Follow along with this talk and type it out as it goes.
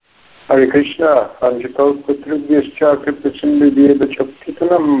Hare Krishna, Anjito Putrubhyascha Kripasindhudhyeda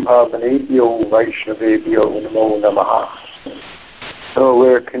Chaptitanam Bhavanebhyo Vaishnavebhyo Namo Namaha. So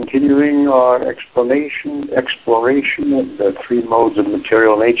we're continuing our exploration of the three modes of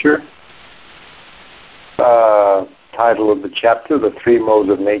material nature. Title of the chapter, The Three Modes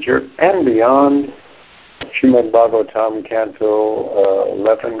of Nature and Beyond. Srimad Bhagavatam, Canto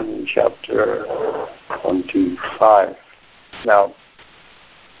 11, Chapter 25. Now,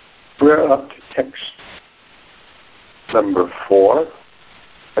 we're up to text number 4.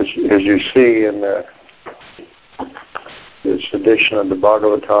 As you see in this edition of the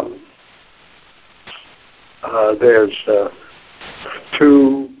Bhagavatam, there's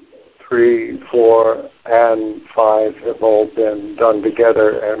 2, 3, 4, and 5 have all been done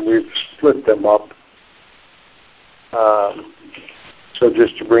together, and we've split them up. So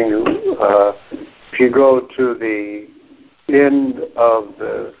just to bring you, if you go to the end of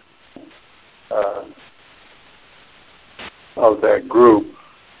that group,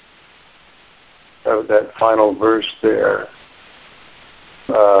 of that final verse there,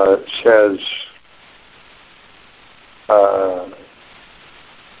 says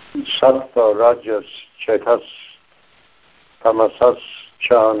Sattva Rajas Chetas Tamasas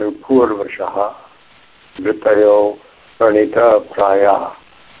Chanupurvashaha Vritayo Varnita Praya.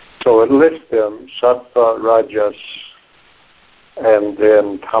 So it lists them, Sattva, Rajas, and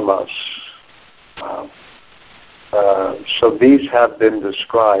then Tamas. So these have been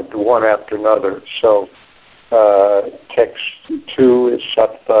described one after another. So text 2 is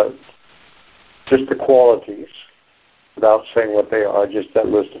Sattva, just the qualities, without saying what they are, just that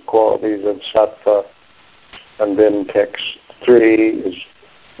list of qualities of Sattva. And then text 3 is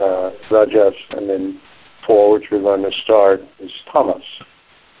Rajas, and then 4, which we're going to start, is Tamas.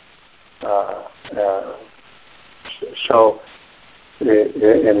 So in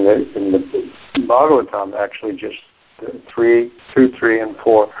the Bhagavatam, actually just 2, 3, and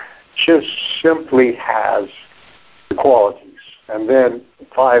 4 just simply has the qualities. And then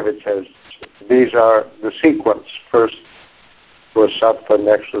 5, it says these are the sequence. First was Sattva,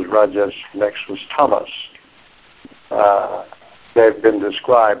 next was Rajas, next was Tamas. They've been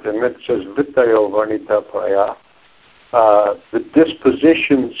described, and it says Vitayo Varnita Praya. The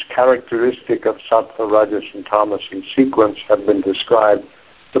dispositions characteristic of Sattva, Rajas, and Tamas in sequence have been described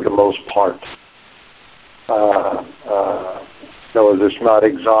for the most part. No, it's not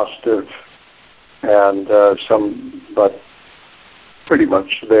exhaustive, and but pretty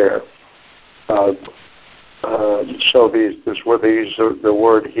much there. So the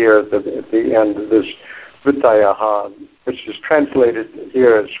word here at the end of this Vitayaha, which is translated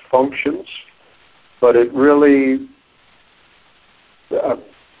here as functions, but it really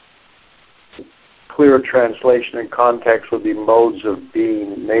clear translation and context would be modes of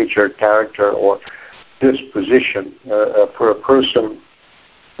being, nature, character, or disposition. For a person,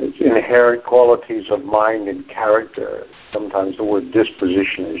 it's inherent qualities of mind and character. Sometimes the word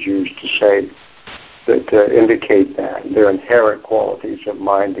disposition is used to say that to indicate that they're inherent qualities of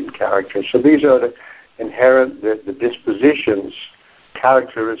mind and character. So these are the inherent, the dispositions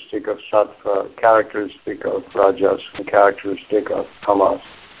characteristic of Sattva, characteristic of Rajas, and characteristic of Tamas.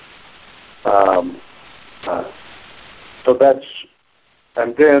 So that's,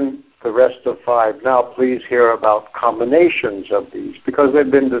 and then the rest of 5. Now please hear about combinations of these, because they've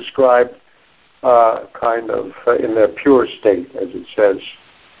been described kind of in their pure state, as it says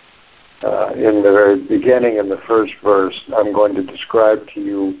in the very beginning, in the first verse. I'm going to describe to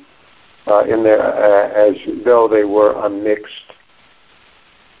you in there as though they were unmixed.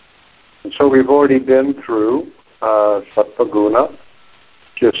 And so we've already been through Sattva Guna.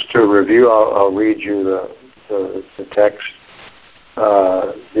 Just to review, I'll read you the text.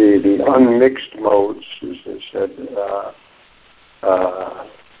 The unmixed modes, as I said,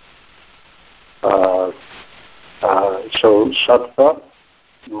 so Sattva,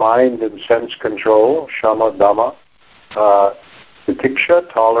 mind and sense control, Shama Dhamma,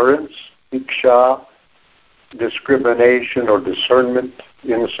 Titiksha, tolerance, Iksha, discrimination or discernment,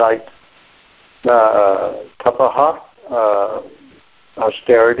 insight, Tapaha,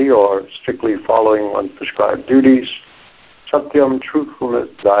 austerity or strictly following one's prescribed duties, Satyam, truthfulness,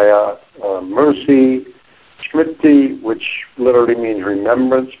 Daya, mercy, Smriti, which literally means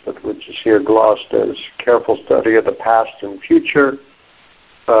remembrance, but which is here glossed as careful study of the past and future,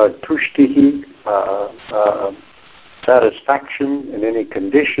 Tushtihi, satisfaction in any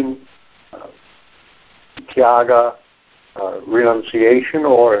condition, Tyaga, renunciation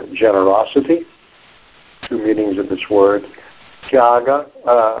or generosity, 2 meanings of this word. Tyaga,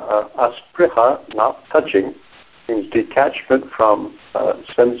 aspriha, not touching, means detachment from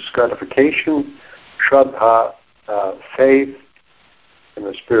sense gratification. Shraddha, faith in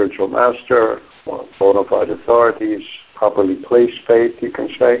the spiritual master, or bona fide authorities, properly placed faith, you can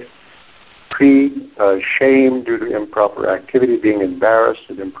say. Shame due to improper activity, being embarrassed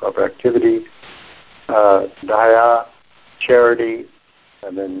at improper activity. Daya, charity,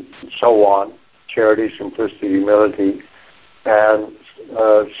 and then so on. Charity, simplicity, humility. And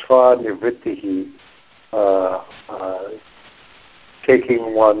Svanivrittihi,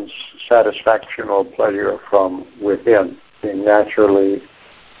 taking one's satisfaction or pleasure from within, being naturally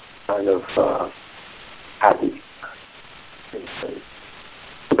kind of happy. So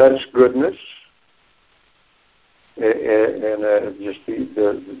that's goodness, and just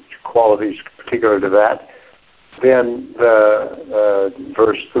the qualities particular to that. Then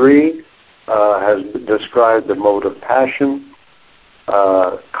verse 3 has described the mode of passion.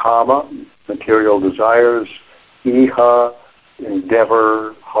 Kama, material desires. Iha,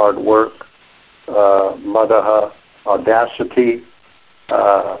 endeavor, hard work. Madaha, audacity.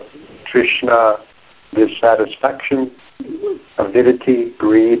 Trishna, dissatisfaction. Avidity,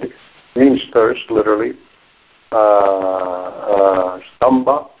 greed, means thirst, literally.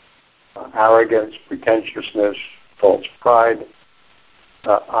 Stamba, arrogance, pretentiousness, false pride.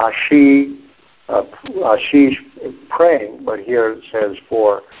 Ashish, praying, but here it says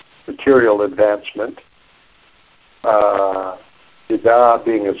for material advancement. Ida,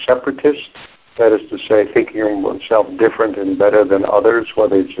 being a separatist, that is to say, thinking of oneself different and better than others,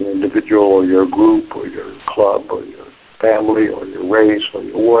 whether it's an individual or your group or your club or your family or your race or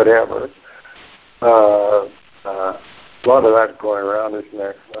your whatever. A lot of that going around, isn't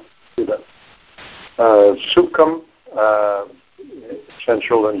there? Sukham,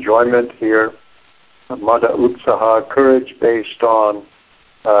 sensual enjoyment here. Mada utsaha, courage based on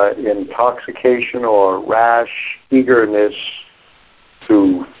intoxication or rash eagerness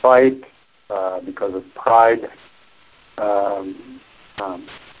to fight because of pride.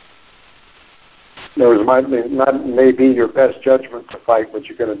 Not maybe your best judgment to fight, but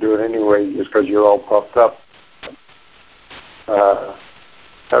you're going to do it anyway just because you're all puffed up.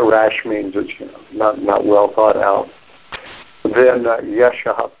 That rash means it's not well thought out. Then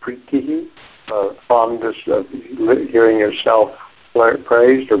yashaha pritihi, fondness of hearing yourself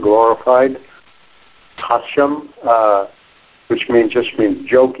praised or glorified. Hasyam, which means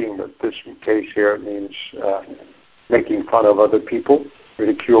joking, but this case here it means making fun of other people,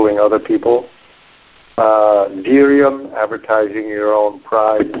 ridiculing other people. Viryam, advertising your own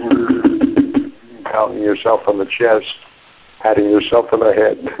pride, pounding yourself on the chest, patting yourself on the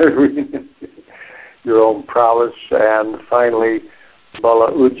head, your own prowess. And finally,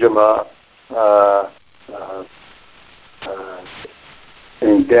 Bala Ujjama,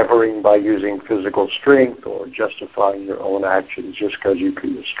 endeavoring by using physical strength or justifying your own actions just because you're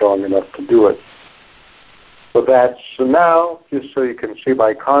strong enough to do it. So now, just so you can see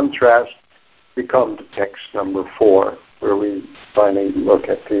by contrast, we come to text number 4, where we finally look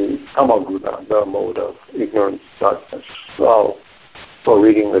at the tamaguna, the mode of ignorance, darkness. So, for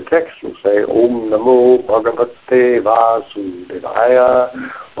reading the text, we'll say, Om Namo Bhagavate Vasudevaya,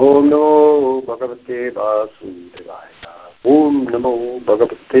 Om Namo Bhagavate Vasudevaya, Om Namo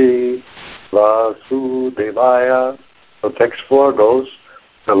Bhagavate Vasudevaya. So text 4 goes,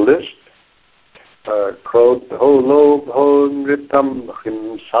 the list, Krodho Lobho Nritam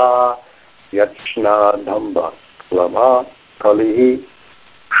Himsa, Yachna Dhamba Lama Kalihi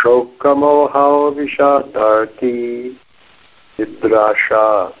Shokamoha Vishadarti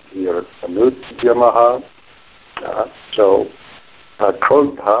Hidrasha Yamaha. So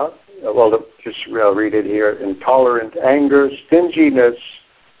Krodha, I'll read it here. Intolerant anger, stinginess,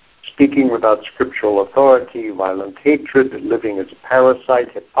 speaking without scriptural authority, violent hatred, living as a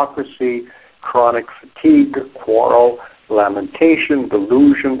parasite, hypocrisy, chronic fatigue, quarrel, lamentation,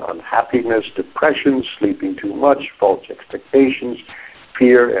 delusion, unhappiness, depression, sleeping too much, false expectations,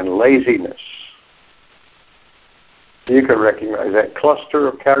 fear, and laziness. You can recognize that cluster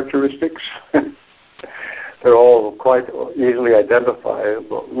of characteristics. They're all quite easily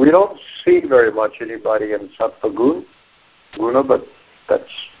identifiable. We don't see very much anybody in Sattva Guna, but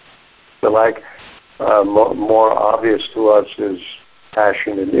that's more obvious to us is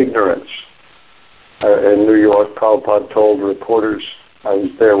passion and ignorance. In New York, Prabhupada told reporters, I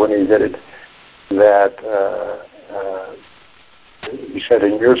was there when he did it, that he said,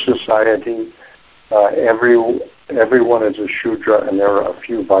 in your society, everyone is a Shudra and there are a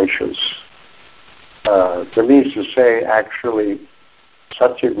few Vaishyas. That means to say, actually,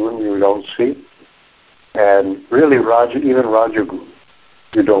 Satyagun you don't see, and really even Rajagun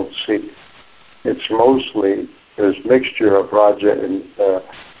you don't see. It's mostly There's mixture of raja and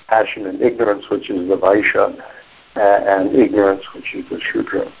passion and ignorance, which is the Vaishya, and ignorance, which is the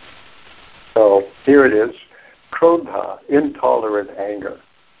Shudra. So here it is. Krodha, intolerant anger.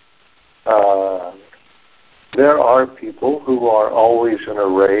 There are people who are always in a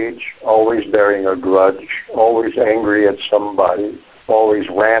rage, always bearing a grudge, always angry at somebody, always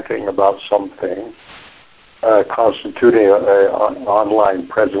ranting about something, constituting an online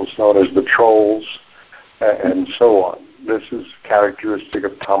presence known as the trolls, and so on. This is characteristic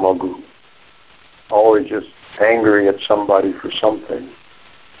of tamagu. Always just angry at somebody for something,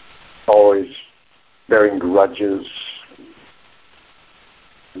 always bearing grudges,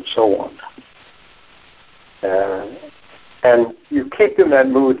 and so on. And you keep in that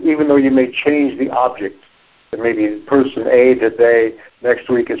mood even though you may change the object. It may be person A today, next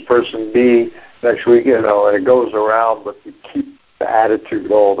week is person B, next week, and it goes around, but you keep the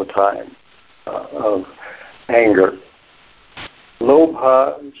attitude all the time of anger.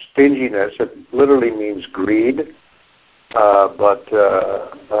 Lobha, stinginess, it literally means greed, but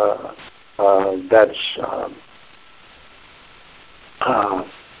that's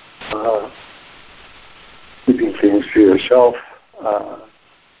keeping things to yourself,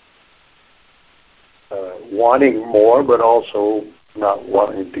 wanting more, but also not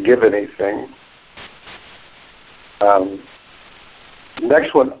wanting to give anything.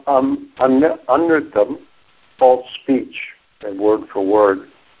 Next one, anritam, false speech, and word for word.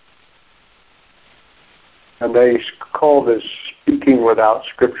 And they call this speaking without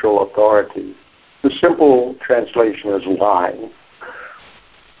scriptural authority. The simple translation is lying.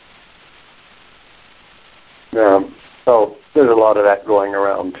 So there's a lot of that going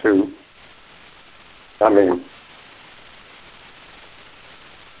around too. I mean,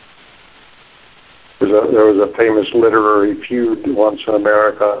 there was a famous literary feud once in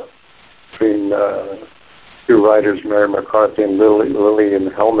America between two writers, Mary McCarthy and Lillian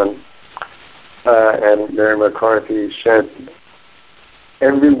Hellman. And Mary McCarthy said,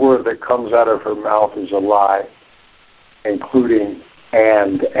 every word that comes out of her mouth is a lie, including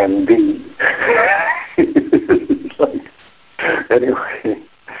and the. Anyway,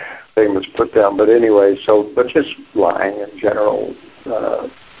 famous put down. But anyway, but just lying in general.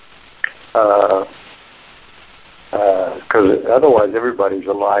 Because otherwise everybody's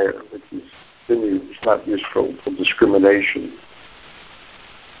a liar, which is it's not useful for discrimination.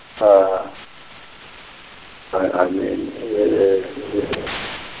 I mean,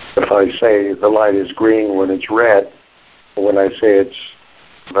 if I say the light is green when it's red, or when I say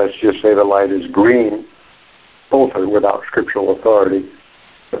let's just say the light is green, both are without scriptural authority.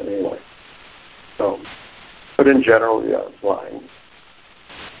 But anyway, but in general, yeah, it's lying.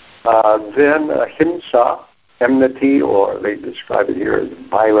 Then himsa, enmity, or they describe it here as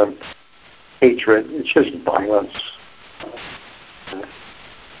violent hatred. It's just violence.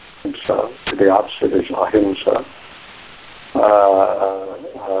 Himsa, the opposite is ahimsa.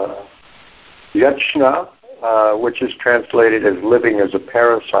 Yachna, which is translated as living as a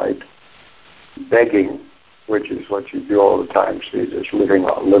parasite, begging, which is what you do all the time, so you're just living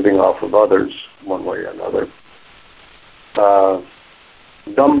off of others one way or another.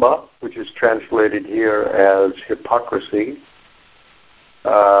 Damba, which is translated here as hypocrisy.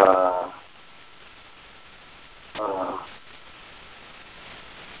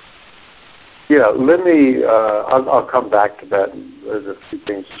 Let me, I'll come back to that. There's a few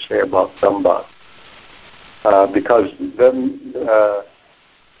things to say about Damba. Because then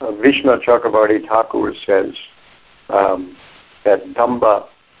Vishnu Chakravarti Thakur says that Damba,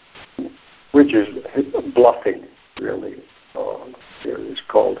 which is bluffing, really, here is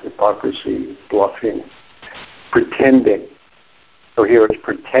called hypocrisy, bluffing, pretending. So here it's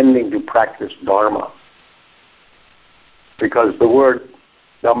pretending to practice Dharma. Because the word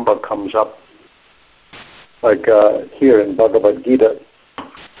Damba comes up like here in Bhagavad Gita.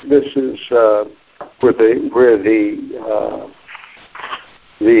 This is where the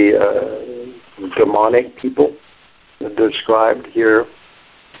demonic people are described here.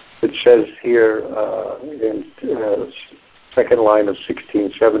 It says here in second line of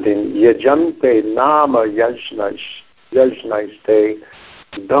 16, 17, Yajante nama yajnaiste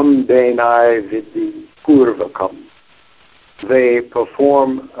damdenai vidi purvakam. They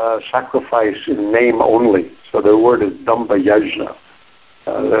perform sacrifice in name only. So the word is Damba Yajna.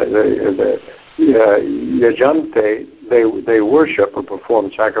 Yajante, they worship or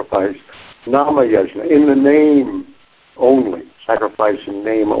perform sacrifice, Nama Yajna, in the name only, sacrifice in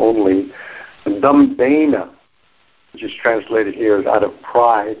name only. Dambena, which is translated here as out of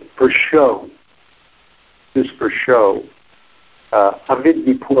pride, for show, just for show.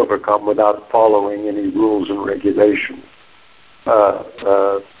 aviddhipurvakam, without following any rules and regulations.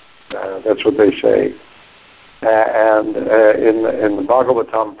 That's what they say. And in the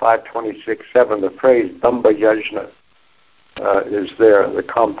Bhagavatam 5.26.7, the phrase Damba Yajna is there, the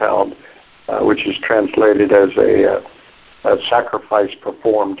compound, which is translated as a sacrifice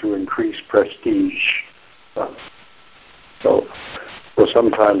performed to increase prestige. So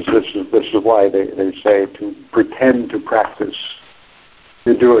sometimes this is why they say to pretend to practice.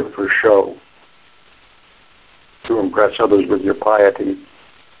 You do it for show, to impress others with your piety,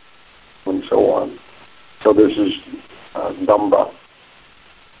 and so on. So this is Damba.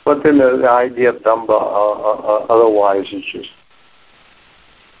 But then the idea of Damba otherwise is just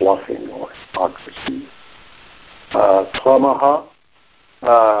bluffing or hypocrisy. Klamaha,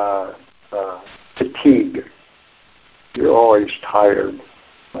 fatigue. You're always tired.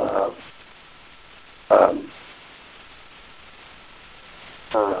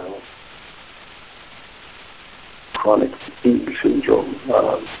 Chronic fatigue syndrome.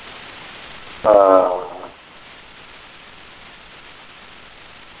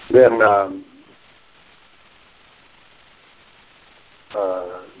 Then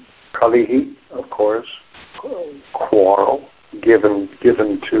Kalihi, of course, quarrel, given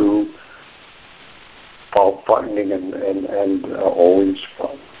to fault finding and always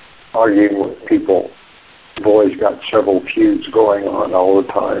arguing with people. You've always got several feuds going on all the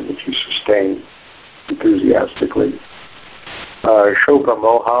time, which you sustain enthusiastically. Shoka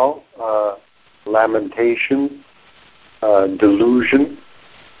Mohau, lamentation, delusion,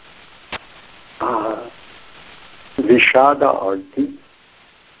 Vishada Arti,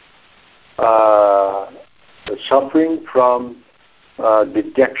 suffering from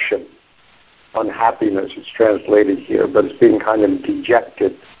dejection, unhappiness, it's translated here, but it's being kind of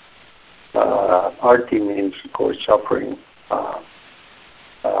dejected. Arti means, of course, suffering.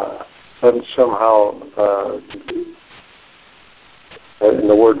 But somehow, in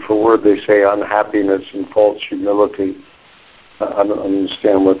the word for word, they say unhappiness and false humility. I don't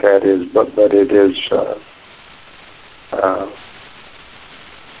understand what that is, but it is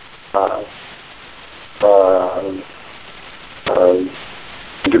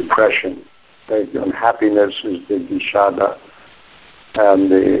depression. The unhappiness is the vishada,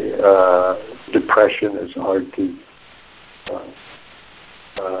 and the depression is arti.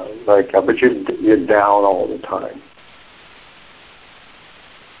 But you're down all the time,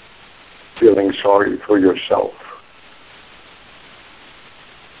 feeling sorry for yourself.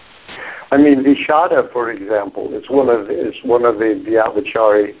 I mean, Vishada, for example, it's one of the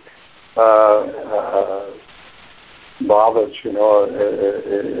Vyavachari bhavas,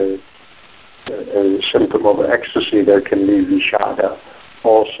 a symptom of ecstasy. There can be Vishada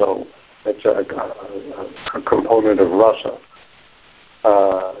also. It's a component of rasa.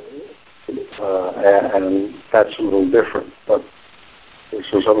 And that's a little different. But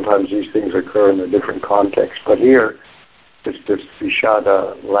so sometimes these things occur in a different context. But here, it's this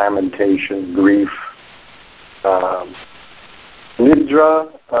vishada, lamentation, grief. Nidra,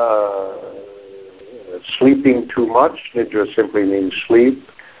 sleeping too much. Nidra simply means sleep.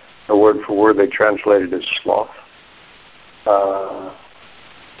 The word for word they translated as sloth.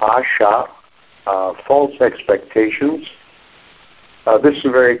 Asha, false expectations. This is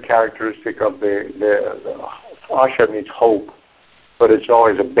very characteristic of the asha means hope, but it's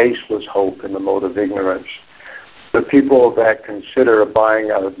always a baseless hope in the mode of ignorance. The people that consider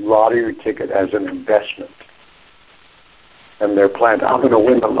buying a lottery ticket as an investment, and their plan, I'm going to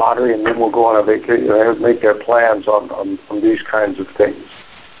win the lottery and then we'll go on a vacation, they make their plans on these kinds of things.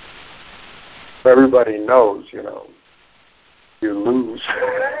 Everybody knows, you lose.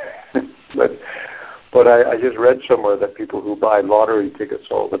 But I just read somewhere that people who buy lottery tickets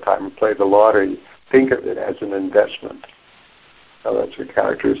all the time and play the lottery think of it as an investment. Now that's a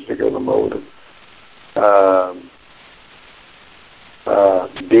characteristic of the mode.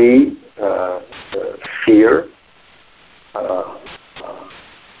 D, fear.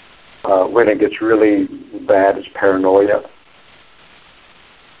 When it gets really bad, it's paranoia.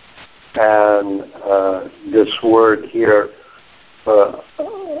 And this word here,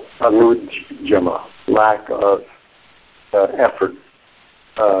 anujjama, lack of effort.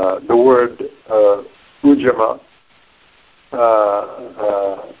 The word ujjama,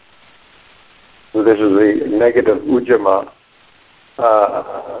 this is the negative ujjama,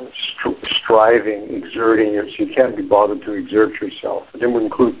 striving, exerting yourself. You can't be bothered to exert yourself. It would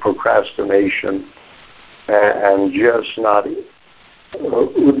include procrastination and just not.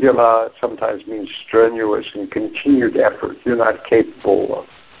 Udyama sometimes means strenuous and continued effort. You're not capable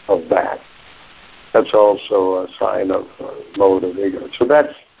of that. That's also a sign of mode of ignorance. So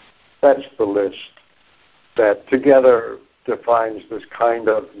that's the list that together defines this kind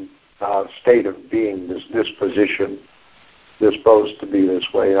of state of being, this disposition, disposed to be this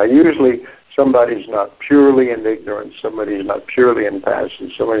way. Now, usually somebody's not purely in ignorance, somebody's not purely in passion,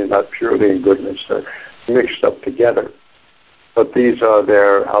 somebody's not purely in goodness. They're mixed up together. But these are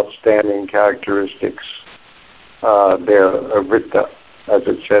their outstanding characteristics. They're vritta, as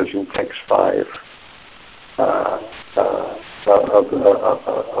it says in text 5, of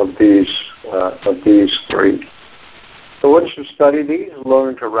these three. So once you study these,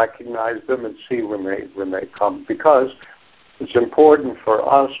 learn to recognize them and see when they come. Because it's important for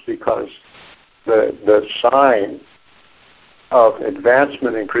us, because the sign of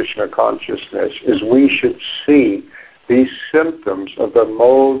advancement in Krishna consciousness is we should see these symptoms of the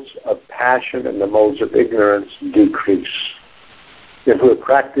modes of passion and the modes of ignorance decrease. If we're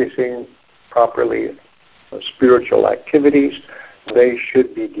practicing properly spiritual activities, they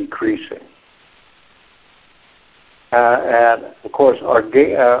should be decreasing. And of course,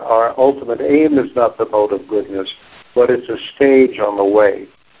 our ultimate aim is not the mode of goodness, but it's a stage on the way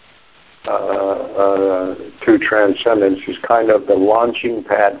to transcendence. It's kind of the launching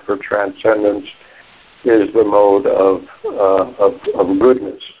pad for transcendence. Is the mode of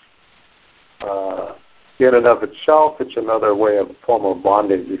goodness. In and of itself, it's another form of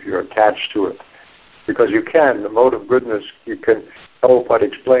bondage if you're attached to it. Because the mode of goodness, Prabhupada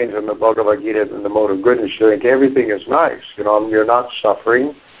explains in the Bhagavad Gita, in the mode of goodness, you think everything is nice. You're not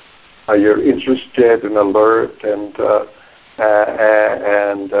suffering. You're interested and alert and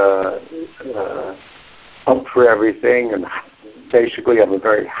up for everything, and basically have a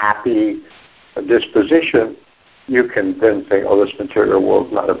very happy disposition. You can then think, oh, this material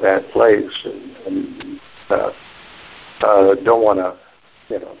world's not a bad place, and don't want to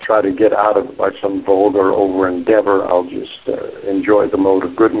try to get out of it by some vulgar over endeavor. I'll just enjoy the mode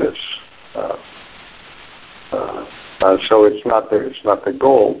of goodness. So it's not the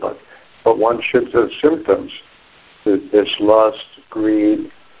goal, but one should the symptoms, this lust,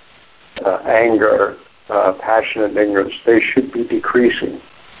 greed, anger, passion, and ignorance, they should be decreasing.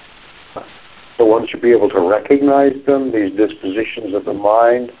 So one should be able to recognize them, these dispositions of the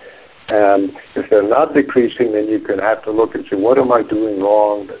mind, and if they're not decreasing, then you can have to look and see, what am I doing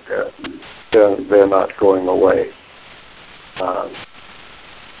wrong that they're not going away?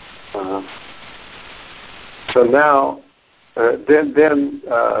 So now, then the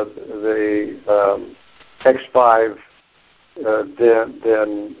text 5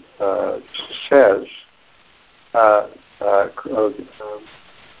 then says, oh,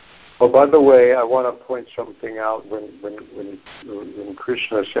 by the way, I want to point something out when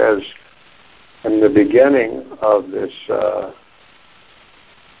Krishna says in the beginning of this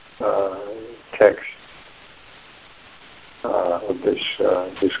text, of this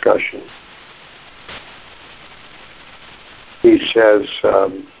discussion, he says,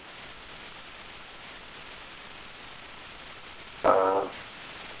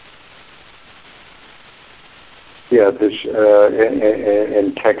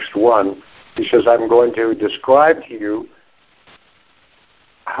 in text 1, he says, I'm going to describe to you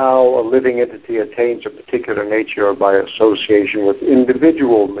how a living entity attains a particular nature by association with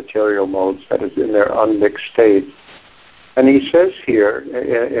individual material modes, that is, in their unmixed state. And he says here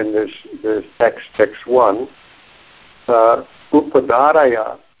in this text 1,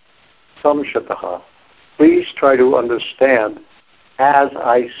 Upadaraya samshataha. Please try to understand as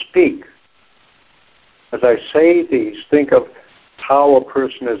I speak. As I say these, think of how a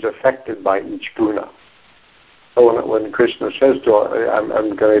person is affected by each guna. So when Krishna says to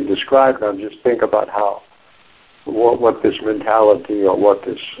I'm going to describe them, just think about what this mentality or what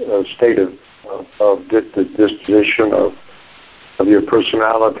this state of the disposition of your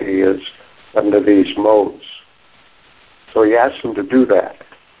personality is under these modes. So he asks him to do that.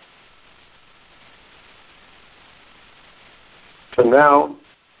 So now,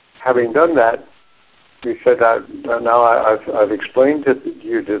 having done that, he said, now I've explained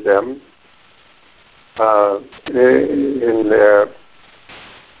to them in their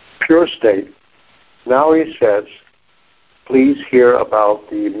pure state. Now he says, please hear about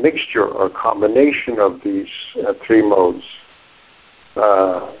the mixture or combination of these three modes.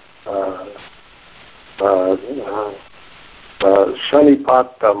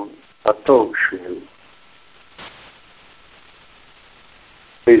 Sanipatam atoshinu.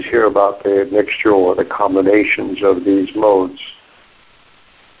 Please hear about the mixture or the combinations of these modes.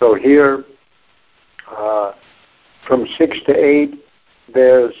 So here, from 6 to 8,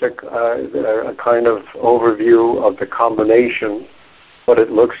 there's a kind of overview of the combination, what it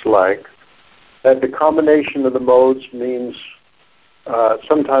looks like. that the combination of the modes means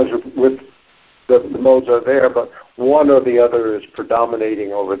sometimes with the modes are there, but one or the other is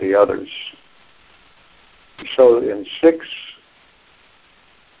predominating over the others. So in 6,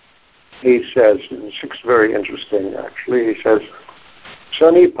 he says, in 6 very interesting actually, he says,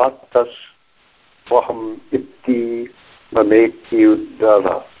 Sanipatas vaham itti mameti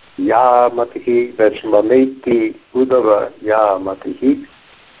udava yamatihi, that's mameti udava yamatihi,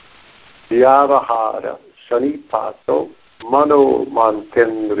 vyavahara sanipato mano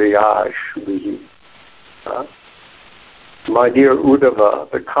mantendriyashvihi. My dear Uddhava,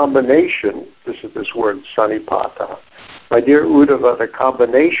 the combination, this is this word sanipata, my dear Uddhava, the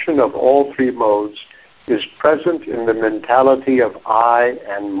combination of all 3 modes is present in the mentality of I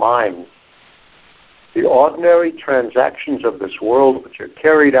and mine. The ordinary transactions of this world, which are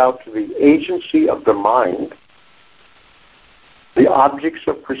carried out to the agency of the mind, the objects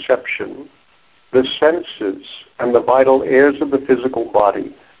of perception, the senses, and the vital airs of the physical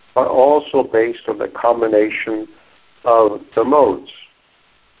body, are also based on the combination of the modes.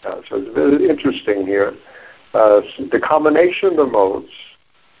 So it's very interesting here. The combination of the modes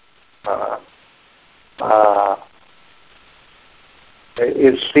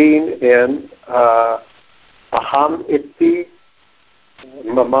is seen in aham itti,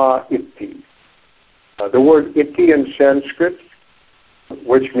 mama itti. The word itti in Sanskrit,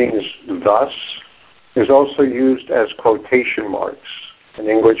 which means thus, is also used as quotation marks. In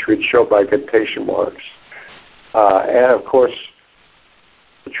English, we'd show by quotation marks. And of course,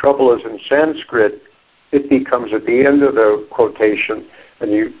 the trouble is in Sanskrit, itti comes at the end of the quotation,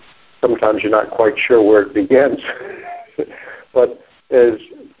 and sometimes you're not quite sure where it begins. But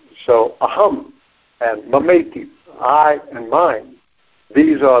so aham and mameti, I and mine,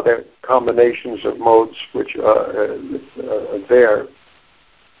 these are the combinations of modes which are there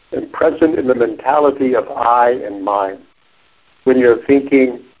and present in the mentality of I and mine. When you're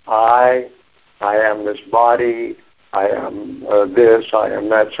thinking, I am this body, I am this, I am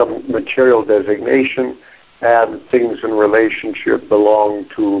that, some material designation, and things in relationship belong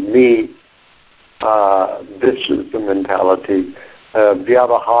to me, this is the mentality.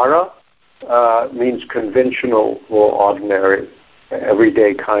 Vyavahara means conventional or ordinary,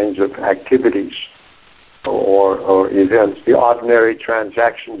 everyday kinds of activities or events, the ordinary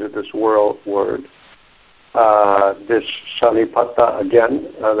transactions of this world word. This sanipata, again,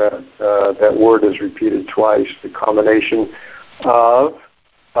 that word is repeated twice, the combination of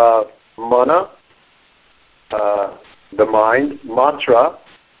mana, the mind, matra,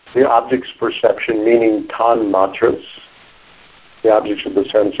 the object's perception, meaning tan matras, the objects of the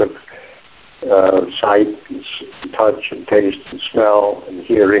sense of sight, touch, and taste, and smell, and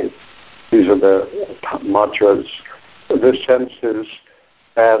hearing. These are the matras, the senses,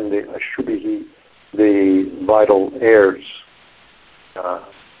 and the ashubhihi, the vital airs.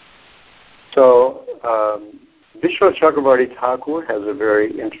 So Vishnu Chakravarti Thakur has a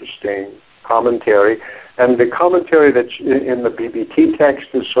very interesting commentary, and the commentary that's in the BBT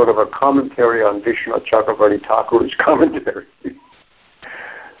text is sort of a commentary on Vishnu Chakravarti Thakur's commentary.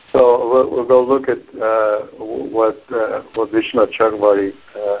 So we'll go look at what Vishnu Chakravarti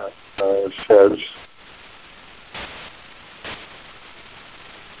says.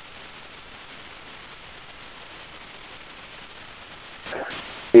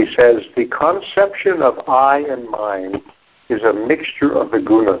 He says, the conception of I and mine is a mixture of the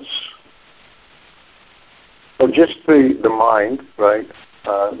gunas. So just the mind, right,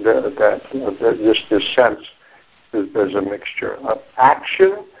 just this sense, there's a mixture of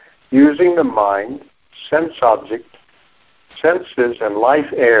action using the mind, sense object, senses, and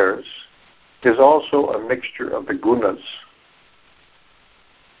life airs is also a mixture of the gunas.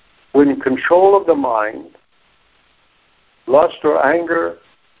 When control of the mind, lust or anger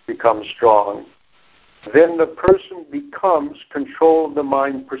becomes strong, then the person becomes control of the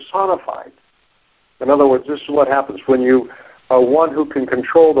mind personified. In other words, this is what happens. When you are one who can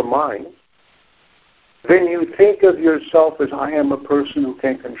control the mind, then you think of yourself as, I am a person who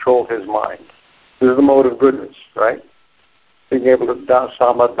can control his mind. This is the mode of goodness, right? Being able to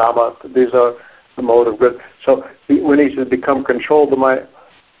sama, dhamma, these are the mode of good. So when he says become control of the mind,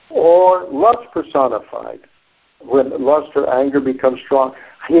 or lust personified, when lust or anger becomes strong,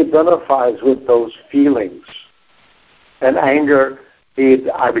 he identifies with those feelings. And anger,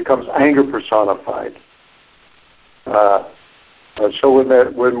 I becomes anger personified. So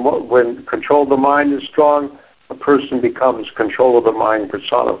when control of the mind is strong, a person becomes control of the mind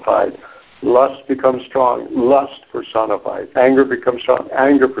personified. Lust becomes strong, lust personified. Anger becomes strong,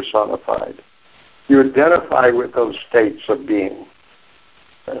 anger personified. You identify with those states of being.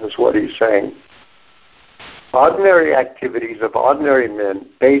 That is what he's saying. Ordinary activities of ordinary men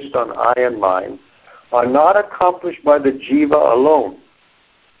based on I and mind are not accomplished by the jiva alone.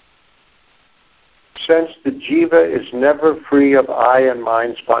 Since the jiva is never free of I and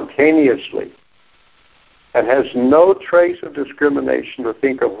mind spontaneously and has no trace of discrimination to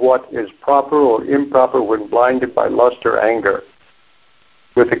think of what is proper or improper when blinded by lust or anger,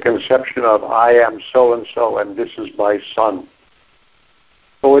 with the conception of I am so-and-so and this is my son.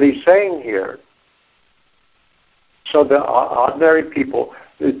 So what he's saying here, so the ordinary people,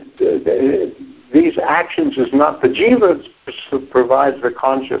 these actions is not, the jiva provides the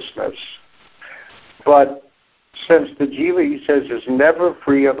consciousness, but since the jiva, he says, is never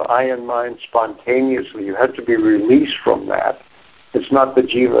free of I and mind spontaneously, you have to be released from that. It's not the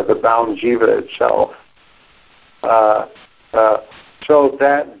jiva, the bound jiva itself. So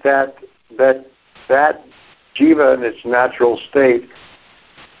that jiva in its natural state,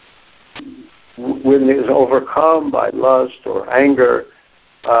 when it is overcome by lust or anger,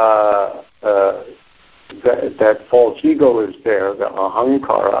 that false ego is there, the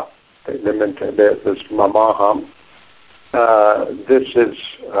ahankara, this mamaham. This is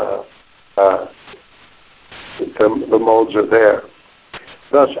the modes are there.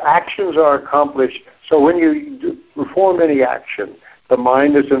 Thus, actions are accomplished. So when you perform any action, the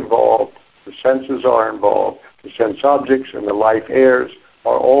mind is involved, the senses are involved, the sense objects and the life airs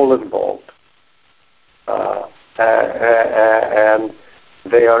are all involved. And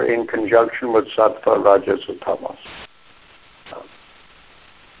they are in conjunction with sattva, rajas, and tamas.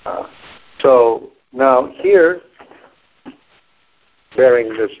 So now here,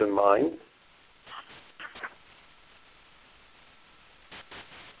 bearing this in mind,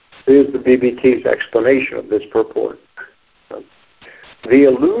 here's the BBT's explanation of this purport. The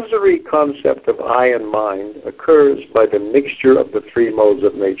illusory concept of I and mind occurs by the mixture of the three modes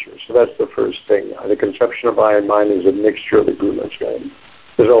of nature. So that's the first thing. The conception of I and mind is a mixture of the gunas.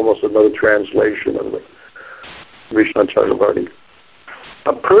 There's almost another translation of the Vishnu Chakravarti.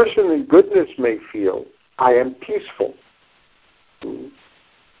 A person in goodness may feel, I am peaceful.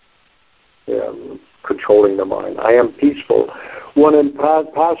 Controlling the mind. I am peaceful. One in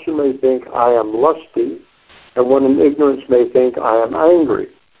passion may think, I am lusty. And one in ignorance may think, I am angry.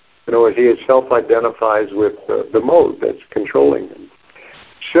 As he self-identifies with the mode that's controlling him.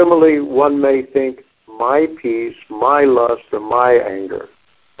 Similarly, one may think, my peace, my lust, or my anger.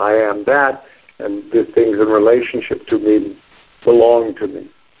 I am that, and the things in relationship to me belong to me.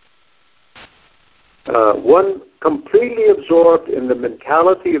 One completely absorbed in the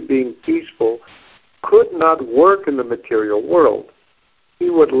mentality of being peaceful could not work in the material world. He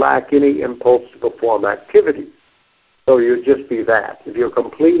would lack any impulse to perform activity. So you'd just be that. If you're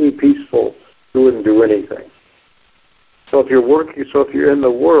completely peaceful, you wouldn't do anything. So if you're working, so if you're in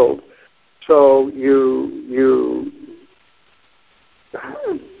the world, so you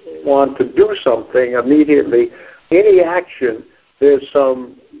want to do something immediately, any action, there's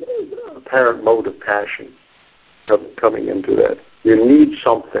some apparent mode of passion coming into that. You need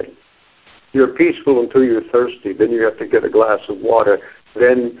something. You're peaceful until you're thirsty. Then you have to get a glass of water.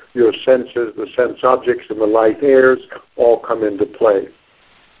 Then your senses, the sense objects, and the life airs all come into play.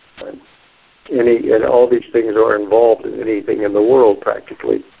 And all these things are involved in anything in the world,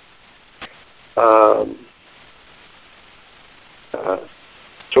 practically.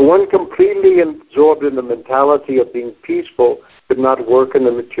 So one completely absorbed in the mentality of being peaceful could not work in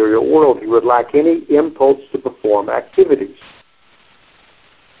the material world. He would lack any impulse to perform activities.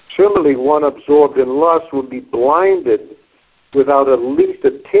 Similarly, one absorbed in lust would be blinded without at least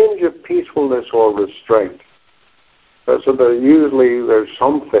a tinge of peacefulness or restraint. So there's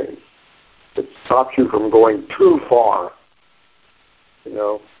something that stops you from going too far.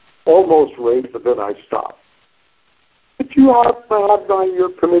 Almost rage, but then I stop. But you have your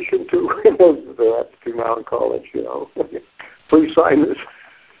permission to. They have to now in college, Please sign this.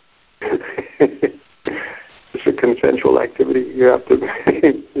 It's a consensual activity. You have to.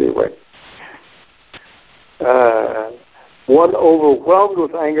 Anyway. One overwhelmed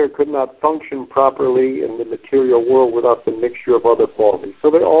with anger could not function properly in the material world without the mixture of other qualities.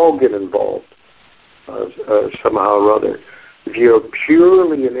 So they all get involved somehow or other. If you're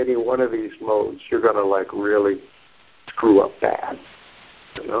purely in any one of these modes, you're going to really screw up bad.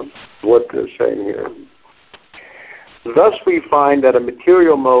 What they're saying here. Thus we find that a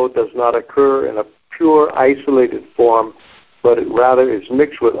material mode does not occur in a pure isolated form, but it rather is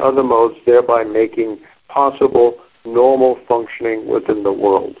mixed with other modes, thereby making possible normal functioning within the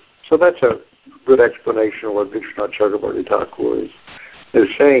world. So that's a good explanation of what Vishnu Chakravarti Thakur is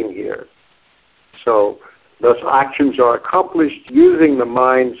saying here. So Thus, actions are accomplished using the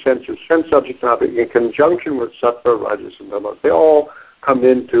mind, senses, sense object, and object in conjunction with sattva, rajas, and tamas. They all come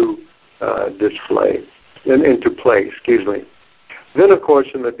into into play. Then, of course,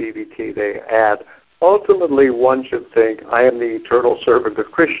 in the BBT, they add, ultimately, one should think, I am the eternal servant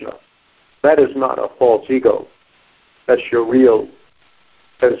of Krishna. That is not a false ego. That's your real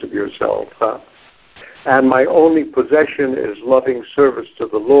sense of yourself. And my only possession is loving service to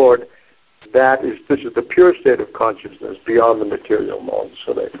the Lord. This is the pure state of consciousness beyond the material mode.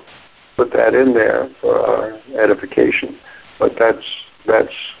 So they put that in there for our edification. But that's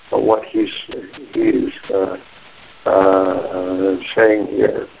what he's saying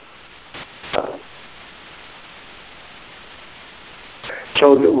here.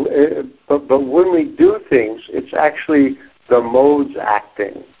 But when we do things, it's actually the modes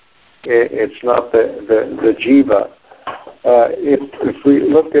acting. It's not the jiva. If we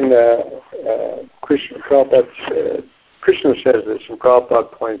look in Krishna says this, and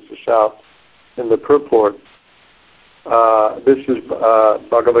Prabhupada points this out in the purport. This is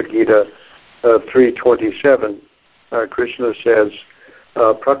Bhagavad Gita 3:27. Krishna says,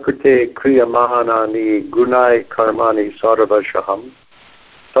 Prakrite kriyamanani gunai karmani sarvashaham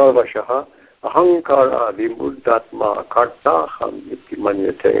ahankara vimuddatma kartaham iti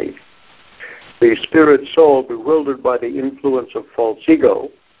manyate. The spirit soul, bewildered by the influence of false ego,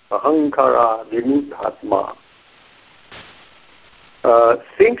 ahankara vimuddatma,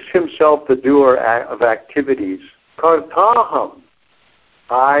 thinks himself the doer of activities. Kartaham,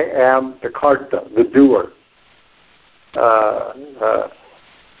 I am the karta, the doer.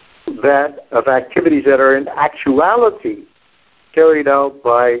 That of activities that are in actuality carried out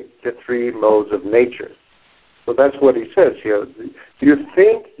by the three modes of nature. So that's what he says here. You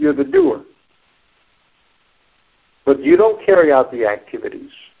think you're the doer, but you don't carry out the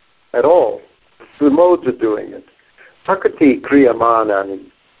activities at all. The modes are doing it. Prakriti kriyamanani.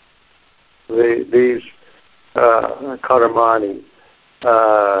 These karamani.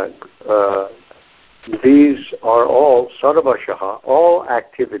 These are all sarvashaha. All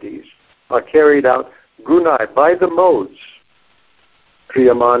activities are carried out gunai, by the modes.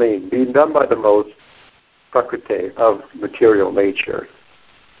 Kriyamani, being done by the modes, prakriti, of material nature.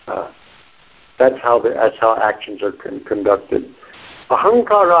 That's how actions are conducted.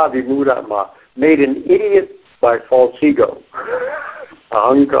 Ahankara vimudama, made an idiot by false ego.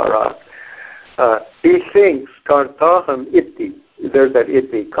 Ahankara. He thinks, kartaham iti, there's that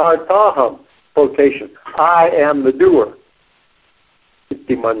iti, kartaham, quotation, I am the doer.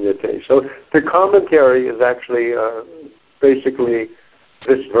 Iti manyate. So the commentary is actually basically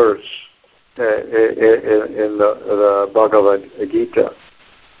this verse in the Bhagavad Gita.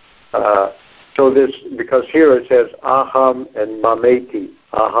 So this, because here it says aham and mameti,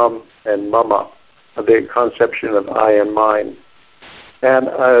 aham and mama, the conception of I and mine. And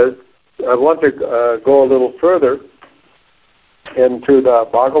I want to go a little further into the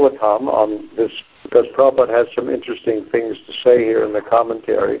Bhagavatam on this, because Prabhupada has some interesting things to say here in the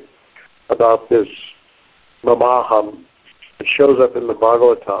commentary about this mamaham. It shows up in the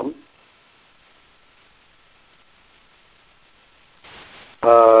Bhagavatam.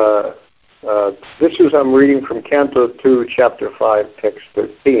 This is, I'm reading from Canto 2, Chapter 5, Text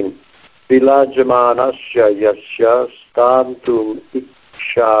 13. Vilajamanasya yasya stantum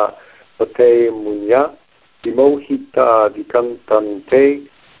iksha pate munya vimohita dikantante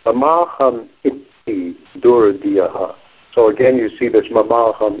mamaham itti durdiyaha. So again you see this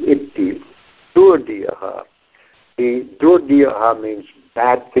mamaham itti durdiyaha. The durdiyaha means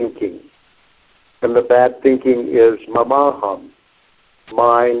bad thinking. And the bad thinking is mamaham,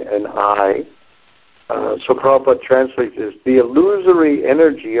 mine and I. So Prabhupada translates this: the illusory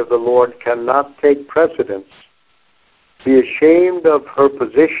energy of the Lord cannot take precedence. Be ashamed of her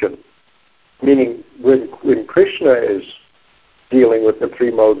position. Meaning, when Krishna is dealing with the three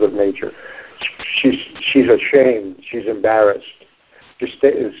modes of nature, she's ashamed, she's embarrassed.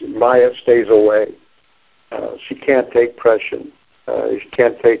 Maya stays away. She can't take precedence. She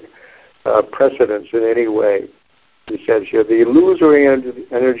can't take precedence in any way. He says here, the illusory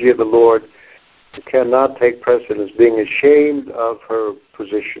energy of the Lord cannot take precedence, being ashamed of her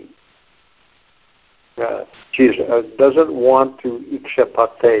position. She doesn't want to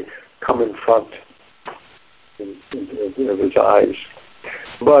ikshapate, come in front of his eyes.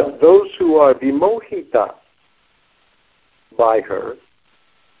 But those who are vimohita by her,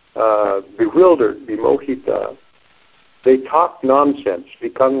 bewildered, vimohita, they talk nonsense,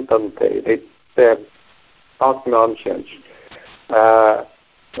 vikantante, they talk nonsense,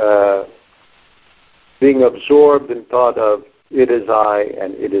 being absorbed in thought of it is I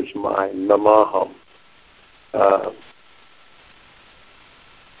and it is mine, namaham.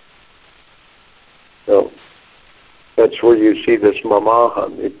 So that's where you see this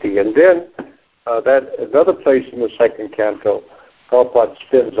mamaham iti. And then that another place in the second canto, Prabhupada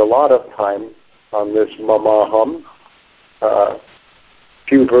spends a lot of time on this mamaham.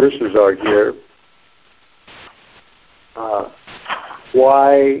 Few verses are here.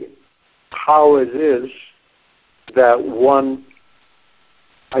 How it is that one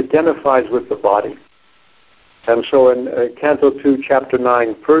identifies with the body. And so in Canto 2, Chapter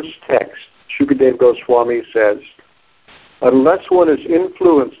 9, first text, Shukadeva Goswami says, unless one is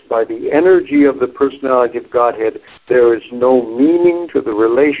influenced by the energy of the personality of Godhead, there is no meaning to the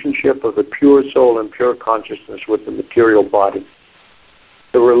relationship of the pure soul and pure consciousness with the material body.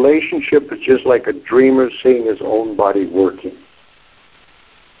 The relationship is just like a dreamer seeing his own body working.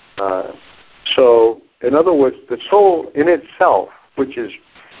 So, in other words, the soul in itself, which is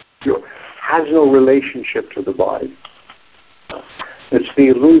pure, has no relationship to the body. It's the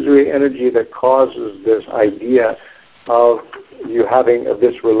illusory energy that causes this idea of you having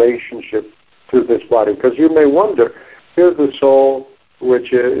this relationship to this body. Because you may wonder, here's the soul,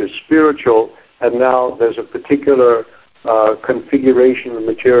 which is spiritual, and now there's a particular configuration of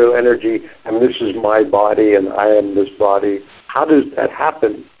material energy, and this is my body, and I am this body. How does that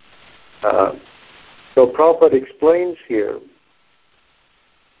happen? So Prabhupada explains here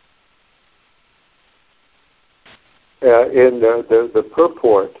in the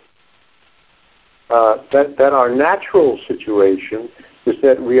purport that our natural situation is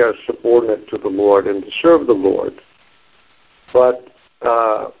that we are subordinate to the Lord and to serve the Lord. But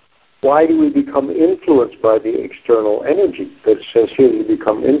why do we become influenced by the external energy that says here you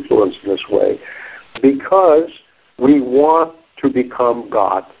become influenced in this way? Because we want to become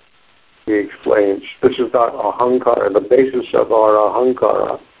God. He explains. This is our ahankara, the basis of our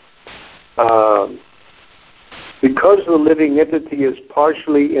ahankara. Because the living entity is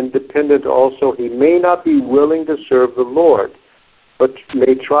partially independent also, he may not be willing to serve the Lord, but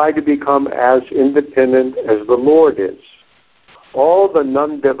may try to become as independent as the Lord is. All the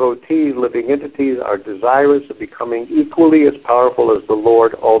non-devotee living entities are desirous of becoming equally as powerful as the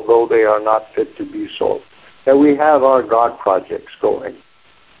Lord, although they are not fit to be so. And we have our God projects going,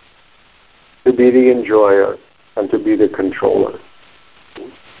 to be the enjoyer and to be the controller.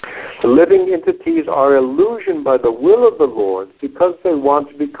 The living entities are illusioned by the will of the Lord because they want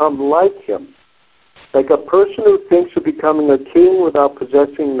to become like him. Like a person who thinks of becoming a king without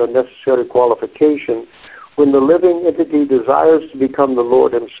possessing the necessary qualification, when the living entity desires to become the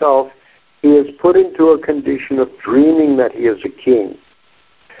Lord himself, he is put into a condition of dreaming that he is a king.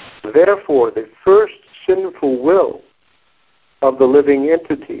 Therefore, the first sinful will of the living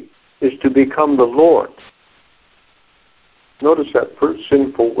entity is to become the Lord. Notice that first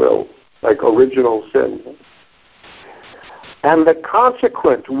sinful will, like original sin. And the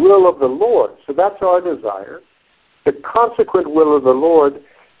consequent will of the Lord, so that's our desire, the consequent will of the Lord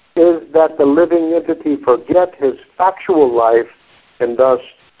is that the living entity forget his factual life and thus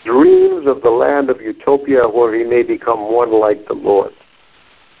dreams of the land of utopia where he may become one like the Lord.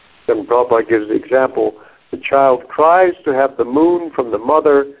 Then Prabhupada gives the example, the child cries to have the moon from the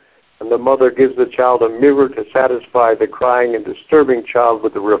mother, and the mother gives the child a mirror to satisfy the crying and disturbing child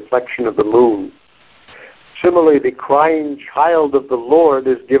with the reflection of the moon. Similarly, the crying child of the Lord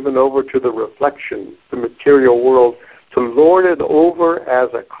is given over to the reflection, the material world, to lord it over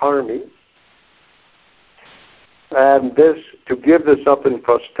as a karmi, and this to give this up in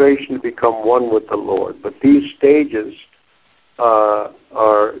frustration to become one with the Lord. But these stages are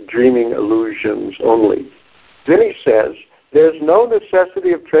dreaming illusions only. Then he says, there's no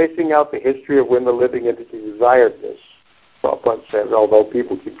necessity of tracing out the history of when the living entity desired this. Prabhupada says, although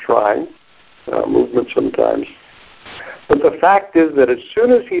people keep trying, movement sometimes. But the fact is that as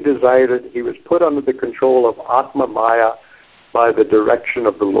soon as he desired it, he was put under the control of Atma Maya by the direction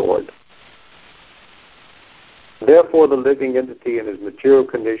of the Lord. Therefore, the living entity in his material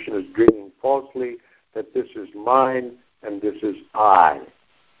condition is dreaming falsely that this is mine and this is I,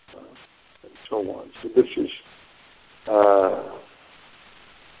 and so on. So this is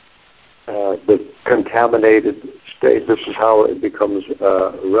the contaminated state. This is how it becomes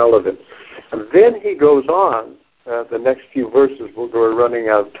relevant. And then he goes on, the next few verses, we're running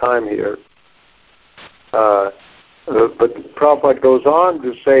out of time here, but Prabhupada goes on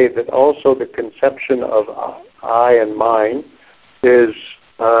to say that also the conception of I and mine is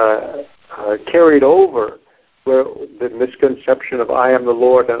carried over, where the misconception of I am the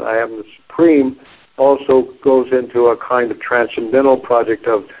Lord and I am the Supreme also goes into a kind of transcendental project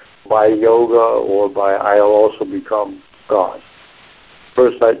of by yoga or by I'll also become God.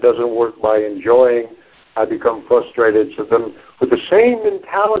 First, that doesn't work by enjoying I become frustrated. So then, with the same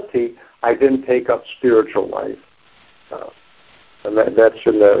mentality, I then take up spiritual life. And that's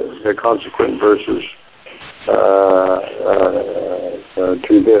in the consequent verses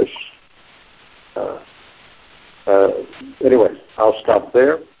to this. Anyway, I'll stop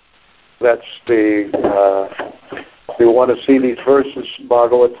there. That's we want to see these verses,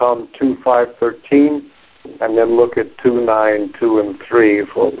 Bhagavatam 2:5-13, and then look at 2:9, 2 and 3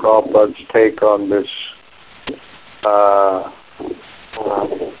 for Prabhupada's take on this.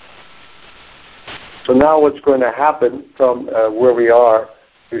 So now what's going to happen from where we are,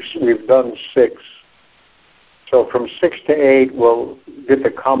 we've done 6. So from 6 to 8, we'll get the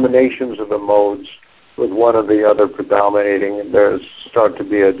combinations of the modes with one or the other predominating, and there's start to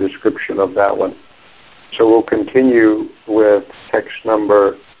be a description of that one. So we'll continue with text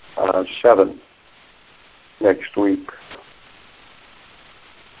number 7 next week.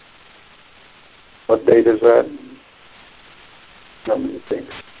 What date is that? Let me think.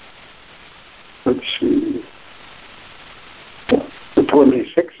 Let's see. The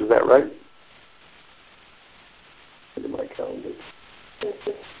 26th, is that right? Look at my calendar.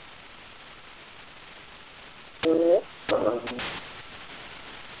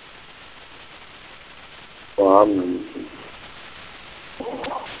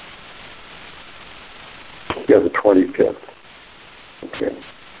 The 25th. Okay.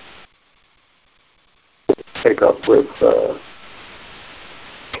 Take up with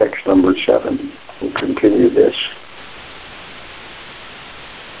text number 7. We'll continue this.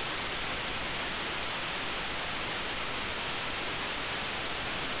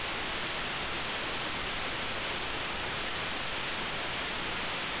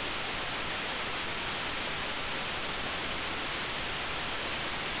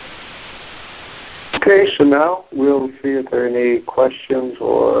 Okay, so now we'll see if there are any questions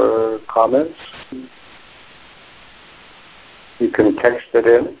or comments. You can text it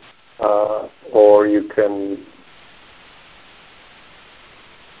in, or you can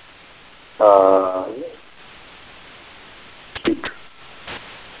speak.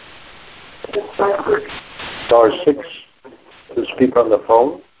 *6 to speak on the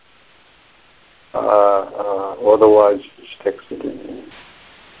phone. Otherwise, just text it in.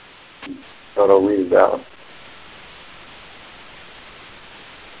 I'll read it out.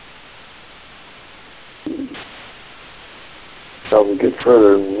 Shall we get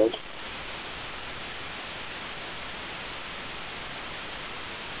further than this?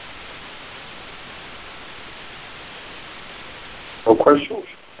 No questions?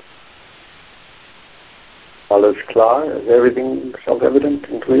 All is clear? Is everything self-evident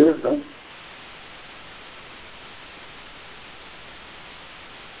and clear? No?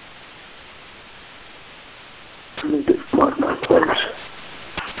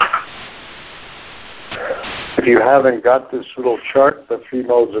 If you haven't got this little chart, the 3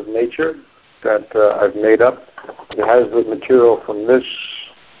 modes of nature that I've made up, it has the material from this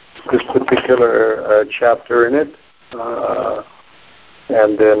particular chapter in it,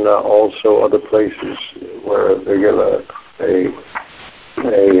 and then also other places where they give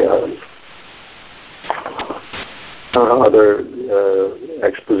other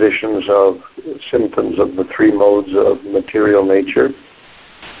expositions of symptoms of the 3 modes of material nature.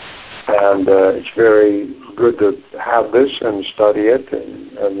 And it's very good to have this and study it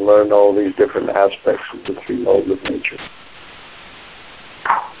and learn all these different aspects of the 3 modes of nature.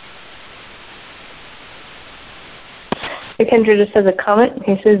 Kendra just has a comment.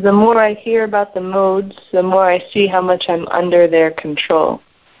 He says, the more I hear about the modes, the more I see how much I'm under their control.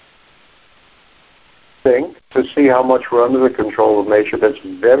 To see how much we're under the control of nature, that's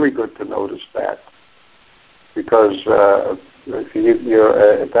very good to notice that. Because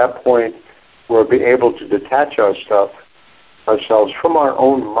you're at that point, we'll be able to detach ourselves from our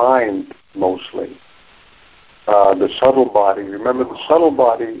own mind mostly. The subtle body, remember the subtle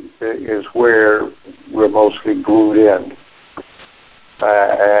body is where we're mostly glued in.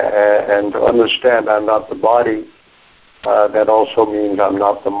 And to understand I'm not the body, that also means I'm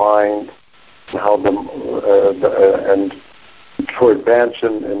not the mind. And for advance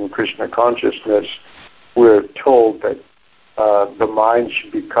in Krishna consciousness, we're told that the mind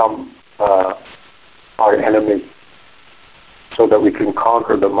should become our enemy so that we can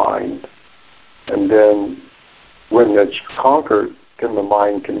conquer the mind. And then when it's conquered, then the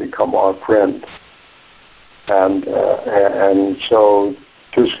mind can become our friend. And so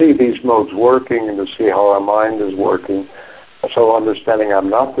to see these modes working and to see how our mind is working, so understanding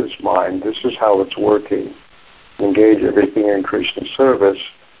I'm not this mind, this is how it's working. Engage everything in Krishna's service.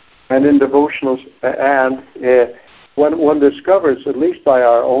 And in devotionals, and when one discovers, at least by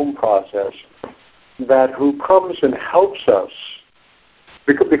our own process, that who comes and helps us.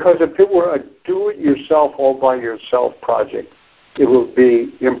 Because if it were a do-it-yourself, all-by-yourself project, it will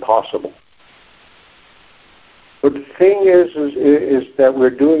be impossible. But the thing is that we're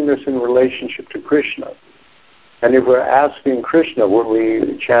doing this in relationship to Krishna. And if we're asking Krishna when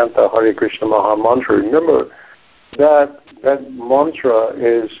we chant the Hare Krishna Maha Mantra, remember that mantra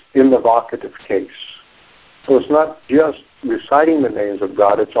is in the vocative case. So it's not just reciting the names of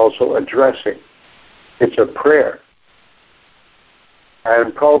God, it's also addressing. It's a prayer.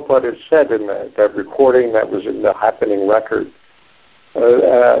 And Prabhupada has said in that recording that was in the happening record,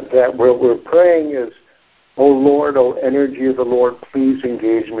 that what we're praying is, O Lord, O energy of the Lord, please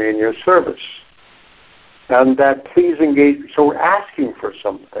engage me in your service. And that please engage, so we're asking for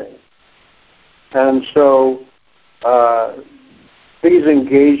something. And so, please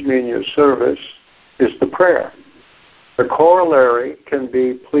engage me in your service is the prayer. The corollary can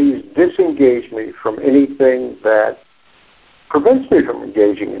be, please disengage me from anything that prevents me from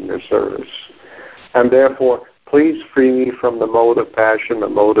engaging in your service. And therefore, please free me from the mode of passion, the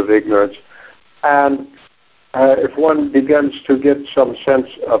mode of ignorance. And if one begins to get some sense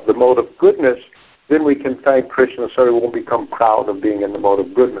of the mode of goodness, then we can thank Krishna so we won't become proud of being in the mode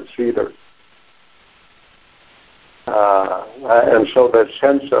of goodness either. And so that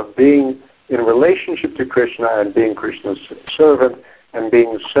sense of being in relationship to Krishna and being Krishna's servant and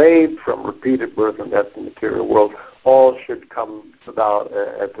being saved from repeated birth and death in the material world all should come about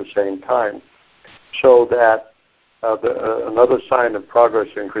at the same time. So that another sign of progress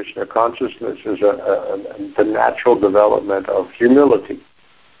in Krishna consciousness is the natural development of humility.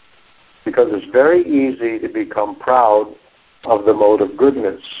 Because it's very easy to become proud of the mode of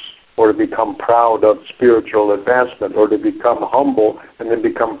goodness, or to become proud of spiritual advancement, or to become humble and then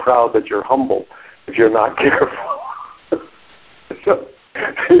become proud that you're humble if you're not careful. So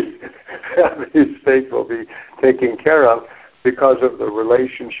these things will be taken care of because of the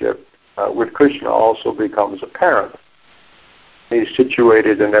relationship with Krishna also becomes apparent. He's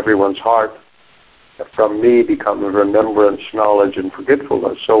situated in everyone's heart. From me becomes remembrance, knowledge, and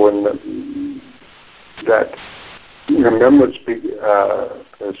forgetfulness. So when that remembrance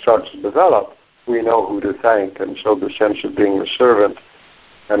starts to develop, we know who to thank, and so the sense of being the servant,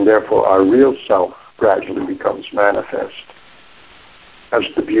 and therefore our real self gradually becomes manifest. That's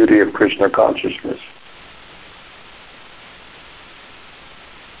the beauty of Krishna consciousness.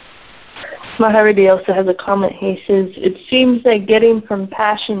 Maharidi also has a comment. He says, it seems that getting from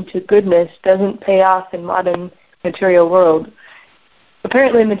passion to goodness doesn't pay off in modern material world.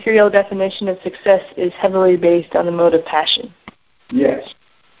 Apparently, material definition of success is heavily based on the mode of passion. Yes.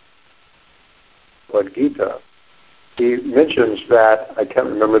 But Gita, he mentions that, I can't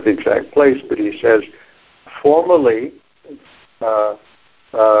remember the exact place, but he says, formerly,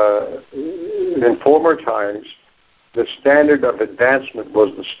 in former times, the standard of advancement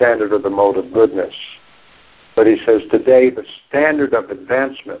was the standard of the mode of goodness. But he says today the standard of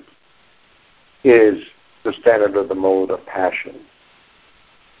advancement is the standard of the mode of passion.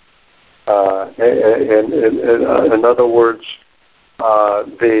 In other words,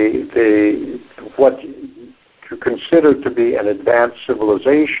 what to consider to be an advanced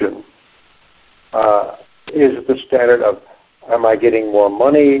civilization is the standard of, am I getting more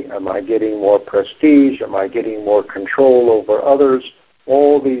money? Am I getting more prestige? Am I getting more control over others?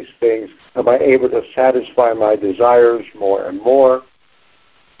 All these things. Am I able to satisfy my desires more and more?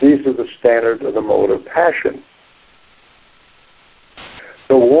 These are the standard of the mode of passion.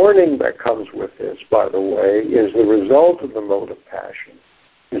 The warning that comes with this, by the way, is the result of the mode of passion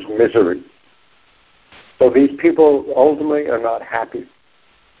is misery. So these people ultimately are not happy,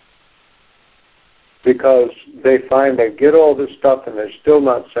 because they find they get all this stuff and they're still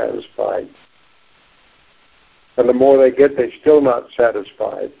not satisfied. And the more they get, they're still not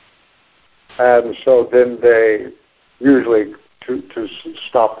satisfied. And so then they usually, to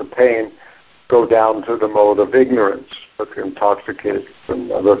stop the pain, go down to the mode of ignorance, become intoxicated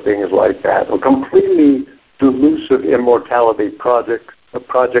and other things like that. A completely delusive immortality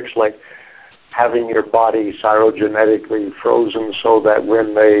projects like having your body cytogenetically frozen so that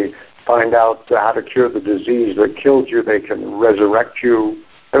when they find out how to cure the disease that killed you, they can resurrect you,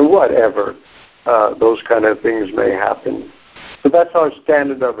 and whatever. Those kind of things may happen. So that's our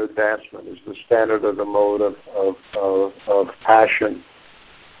standard of advancement, is the standard of the mode of passion.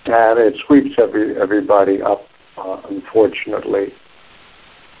 And it sweeps everybody up, unfortunately.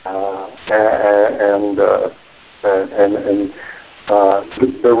 The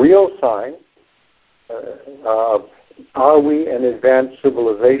real sign of, are we an advanced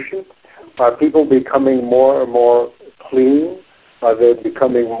civilization? Are people becoming more and more clean, Are they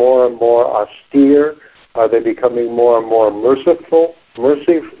becoming more and more austere? Are they becoming more and more merciful?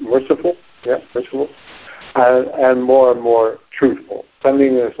 And more truthful.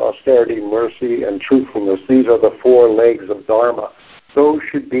 Cleanliness, austerity, mercy, and truthfulness. These are the four legs of Dharma. Those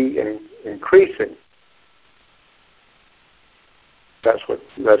should be increasing. That's what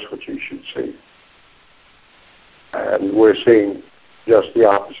you should see. And we're seeing just the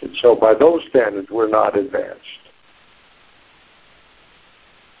opposite. So by those standards, we're not advanced.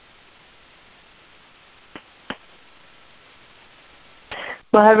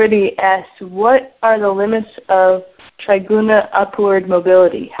 Mahavriddhi asks, what are the limits of triguna upward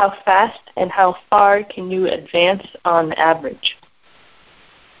mobility? How fast and how far can you advance on average?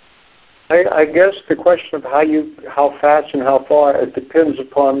 I guess the question of how fast and how far, it depends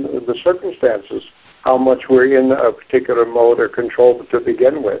upon the circumstances, how much we're in a particular mode or control to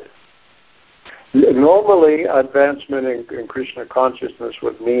begin with. Normally, advancement in Krishna consciousness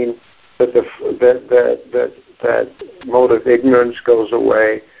would mean that that mode of ignorance goes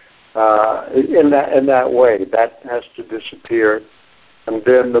away in that way. That has to disappear, and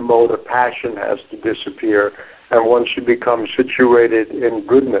then the mode of passion has to disappear, and one should become situated in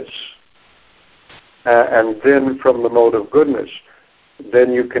goodness. And then from the mode of goodness,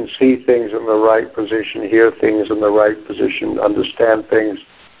 then you can see things in the right position, hear things in the right position, understand things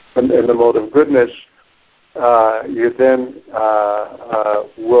in the mode of goodness. You then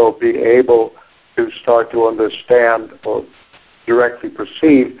will be able to start to understand or directly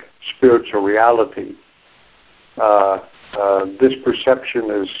perceive spiritual reality. This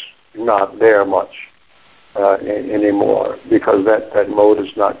perception is not there much anymore because that mode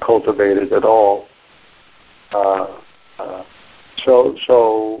is not cultivated at all.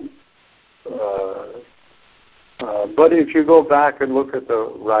 But if you go back and look at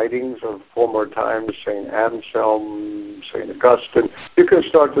the writings of former times, St. Anselm, St. Augustine, you can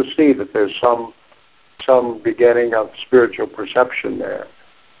start to see that there's some beginning of spiritual perception there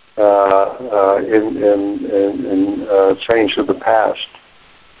in saints of the past,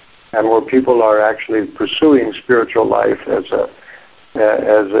 and where people are actually pursuing spiritual life as a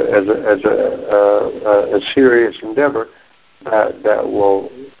serious endeavor, that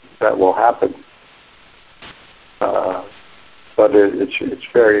will happen. But it's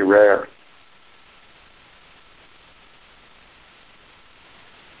very rare.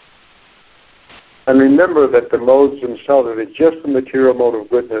 And remember that the modes themselves, if it's just the material mode of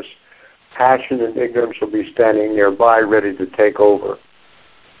goodness, passion and ignorance will be standing nearby ready to take over.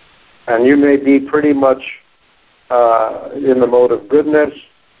 And you may be pretty much in the mode of goodness,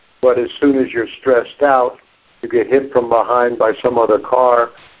 but as soon as you're stressed out, you get hit from behind by some other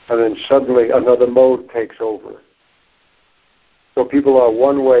car, and then suddenly another mode takes over. So people are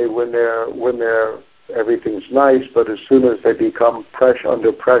one way when they're everything's nice, but as soon as they become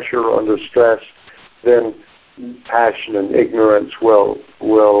under pressure, under stress, then passion and ignorance will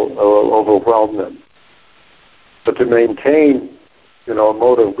overwhelm them. But to maintain, a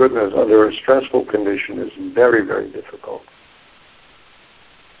mode of goodness under a stressful condition is very, very difficult.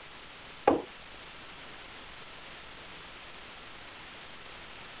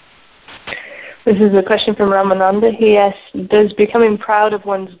 This is a question from Ramananda. He asks, does becoming proud of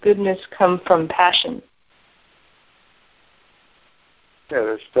one's goodness come from passion? Yeah,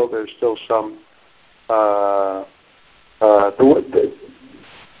 there's still some.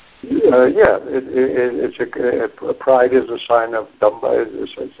 Pride is a sign of damba.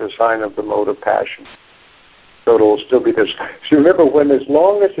 It's a sign of the mode of passion. So it'll still be this. So remember, as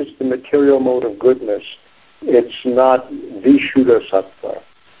long as it's the material mode of goodness, it's not vishuddha sattva.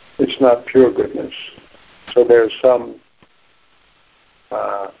 It's not pure goodness. So there's some.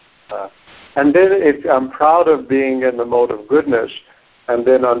 And then if I'm proud of being in the mode of goodness, and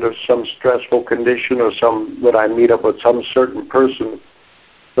then under some stressful condition or when I meet up with some certain person,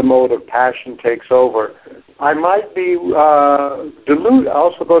 the mode of passion takes over. I might be deluded. I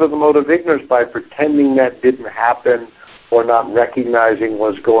also go to the mode of ignorance by pretending that didn't happen or not recognizing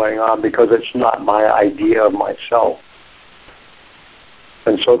what's going on because it's not my idea of myself.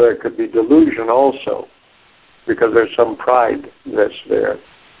 And so there could be delusion also because there's some pride that's there.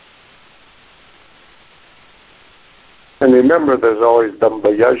 And remember, there's always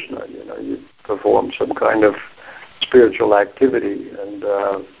damba yajna. You perform some kind of spiritual activity and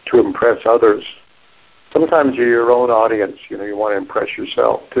to impress others. Sometimes you're your own audience. You want to impress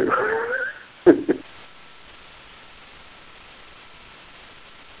yourself too.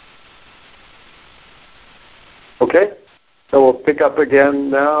 Okay, so we'll pick up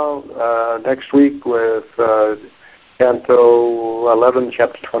again now next week with Canto 11,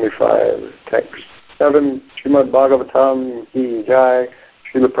 Chapter 25 text. 7, Srimad Bhagavatam ki jai,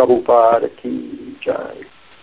 Srila Prabhupada ki jai.